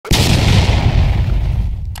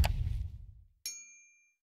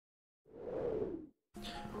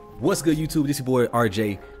What's good, YouTube? This is your boy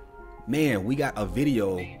RJ. Man, we got a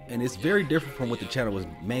video and it's very different from what the channel was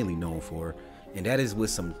mainly known for, and that is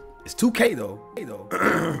with some, it's 2K though.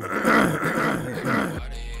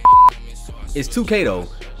 It's 2K though,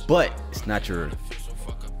 but it's not your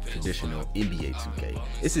traditional NBA 2K.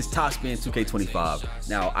 This is Topspin 2K25.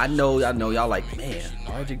 Now I know y'all like, man,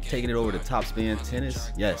 RJ taking it over to Topspin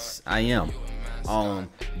tennis. Yes, I am.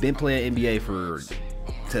 Been playing NBA for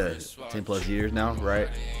 10 plus years now, right?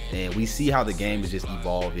 And we see how the game is just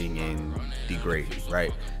evolving and degrading,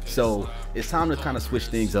 right? So it's time to kind of switch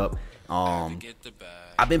things up.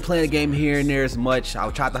 I've been playing the game here and there as much. I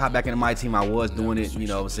tried to hop back into my team. I was doing it, you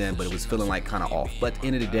know what I'm saying, but it was feeling like kind of off. But at the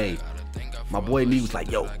end of the day, my boy Nee was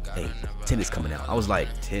like, yo, hey, tennis coming out. I was like,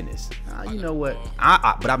 tennis? You know what?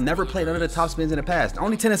 But I've never played none of the top spins in the past. The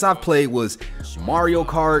only tennis I've played was Mario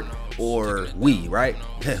Kart or Wii, right?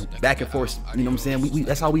 Back and forth, you know what I'm saying?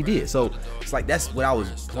 That's how we did. So it's like, that's what I was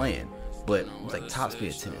playing. But it was like top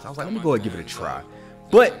spin tennis. I was like, let me go and give it a try.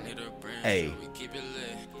 But, hey,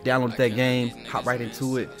 downloaded that game, hop right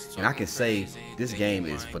into it, and I can say this game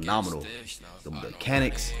is phenomenal. The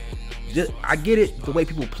mechanics, I get it, the way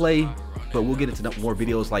people play, but we'll get into more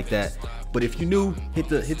videos like that. But if you're new, hit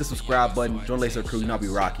the subscribe button, join the Laser Crew. You know I'll be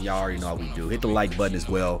rocking. Y'all already know how we do. Hit the like button as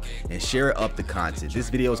well and share up the content. This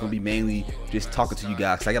video is gonna be mainly just talking to you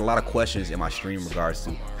guys because I get a lot of questions in my stream in regards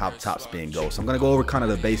to how top spin goes. So I'm gonna go over kind of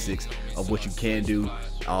the basics of what you can do,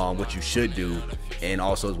 what you should do, and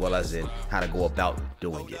also as well as in how to go about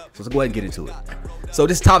doing it. So let's go ahead and get into it. So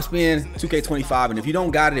this Topspin 2K25, and if you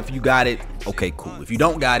don't got it, if you got it, okay, cool. If you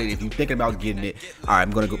don't got it, if you're thinking about getting it, all right,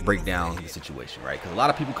 I'm gonna go break down the situation, right? Because a lot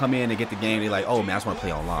of people come in and get the game, they're like, oh man, I just want to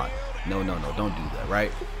play online. No, don't do that,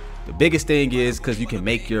 right? The biggest thing is because you can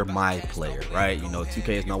make your my player, right? You know, 2K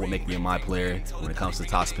is known for making your my player. When it comes to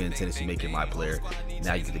top spin tennis, you make your my player.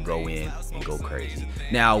 Now you get to go in and go crazy.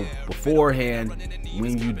 Now, beforehand,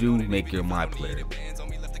 when you do make your my player,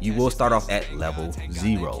 you will start off at level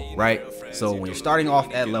 0, right? So when you're starting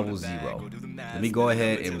off at level 0, let me go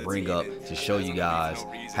ahead and bring up to show you guys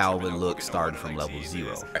how it looks starting from level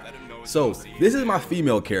 0. So this is my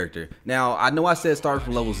female character. Now I know I said start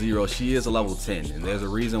from level 0. She is a level 10, and there's a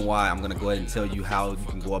reason why. I'm gonna go ahead and tell you how you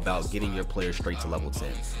can go about getting your player straight to level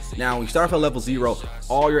 10. Now when you start off at level 0,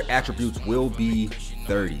 all your attributes will be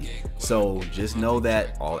 30. So just know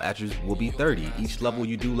that all attributes will be 30. Each level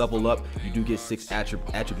you do level up, you do get 6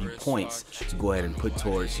 attribute points to go ahead and put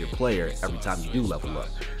towards your player every time you do level up.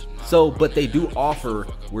 So, but they do offer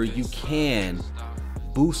where you can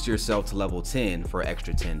boost yourself to level 10 for an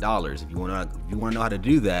extra $10. If you want to know how to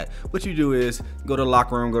do that, what you do is go to the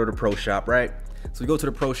locker room, go to the pro shop, right? So you go to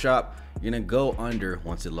the pro shop, you're gonna go under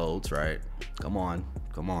once it loads, right? Come on.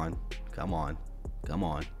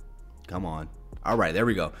 All right, there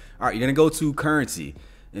we go. All right, you're gonna go to currency,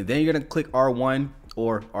 and then you're gonna click R1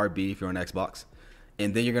 or RB if you're on Xbox.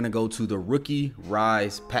 And then you're gonna go to the rookie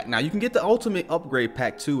rise pack. Now you can get the ultimate upgrade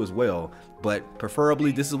pack too as well, but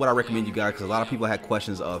preferably this is what I recommend you guys, because a lot of people had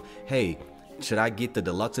questions of, hey, should I get the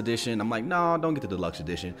deluxe edition? I'm like, no, don't get the deluxe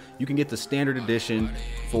edition. You can get the standard edition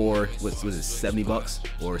for what was it, 70 bucks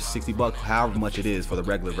or 60 bucks, however much it is for the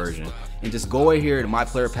regular version, and just go in here to my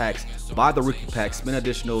player packs, buy the rookie pack, spend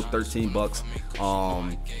additional 13 bucks.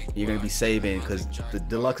 You're gonna be saving, because the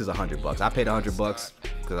deluxe is 100 bucks. I paid 100 bucks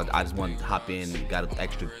because I just wanted to hop in and got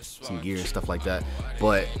extra some gear and stuff like that.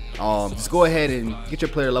 But just go ahead and get your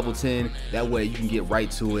player level 10. That way you can get right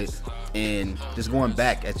to it. And just going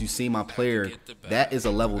back, as you see my player, that is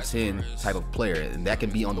a level 10 type of player, and that can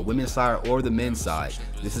be on the women's side or the men's side.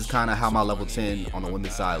 This is kind of how my level 10 on the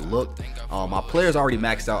women's side looked. My player's already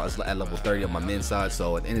maxed out at level 30 on my men's side,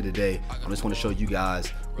 so at the end of the day, I just want to show you guys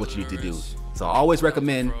what you need to do. So I always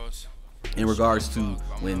recommend, in regards to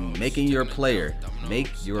when making your player, make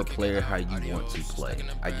your player how you want to play.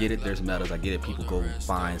 I get it, there's metas, I get it, people go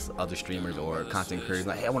find other streamers or content creators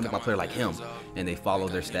like, hey, I want to make my player like him, and they follow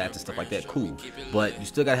their stats and stuff like that, cool. But you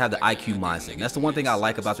still gotta have the IQ mindset, and that's the one thing I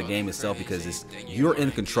like about the game itself, because you're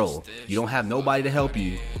in control. You don't have nobody to help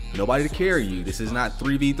you, nobody to carry you. This is not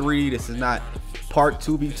 3v3, this is not part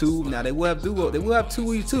 2v2. Now they will have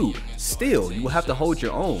 2v2. Still, you will have to hold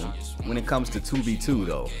your own when it comes to 2v2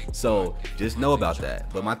 though. So just know about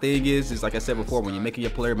that. But my thing is like I said before, when you're making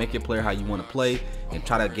your player, make your player how you want to play, and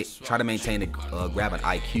try to maintain grab an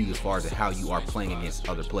IQ as far as how you are playing against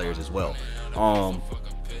other players as well.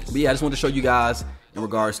 But yeah, I just wanted to show you guys in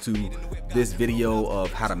regards to this video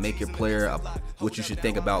of how to make your player, what you should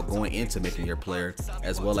think about going into making your player,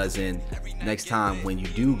 as well as in next time when you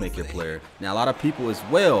do make your player. Now a lot of people as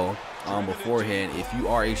well beforehand. If you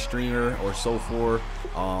are a streamer or so forth,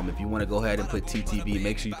 if you want to go ahead and put TTV,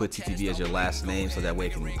 make sure you put TTV as your last name so that way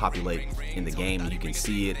it can populate in the game and you can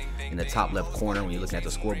see it in the top left corner when you're looking at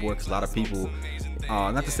the scoreboard. Because a lot of people,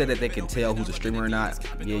 not to say that they can tell who's a streamer or not.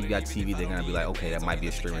 Yeah, you got TV, they're gonna be like, okay, that might be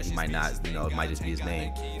a streamer, he might not, you know, it might just be his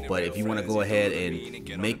name. But if you want to go ahead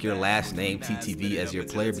and make your last name TTV as your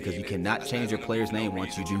player, because you cannot change your player's name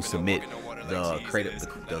once you do submit the create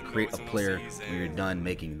a player when you're done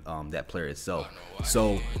making that player itself.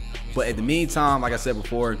 So, but in the meantime, like I said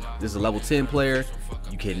before, this is a level 10 player.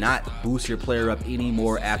 You cannot boost your player up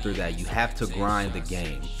anymore after that. You have to grind the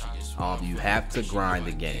game. You have to grind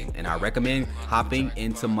the game, and I recommend hopping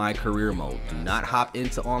into my career mode. Do not hop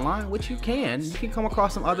into online, which you can. You can come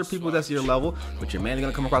across some other people that's your level, but you're mainly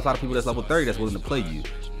gonna come across a lot of people that's level 30 that's willing to play you,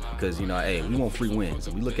 because you know, hey, we want free wins,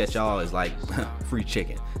 and we look at y'all as like free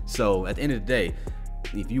chicken. So at the end of the day,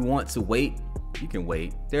 if you want to wait, you can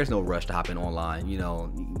wait. There's no rush to hop in online. You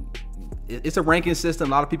know, it's a ranking system.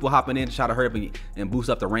 A lot of people hopping in to try to hurry up and boost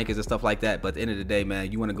up the rankings and stuff like that. But at the end of the day,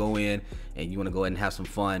 man, you want to go in and you want to go ahead and have some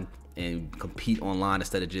fun and compete online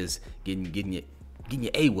instead of just getting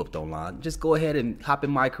your A whooped online. Just go ahead and hop in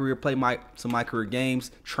my career, play some my career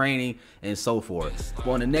games, training, and so forth.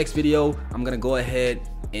 Well, in the next video, I'm gonna go ahead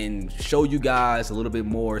and show you guys a little bit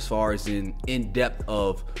more as far as in depth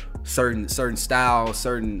of certain styles,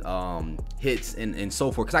 certain hits, and so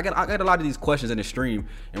forth. Because I got a lot of these questions in the stream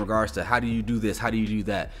in regards to how do you do this, how do you do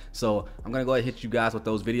that. So I'm gonna go ahead and hit you guys with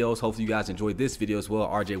those videos. Hopefully you guys enjoyed this video as well.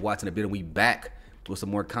 RJ Watts in a bit, and we back with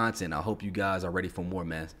some more content. I hope you guys are ready for more,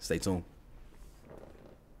 man. Stay tuned.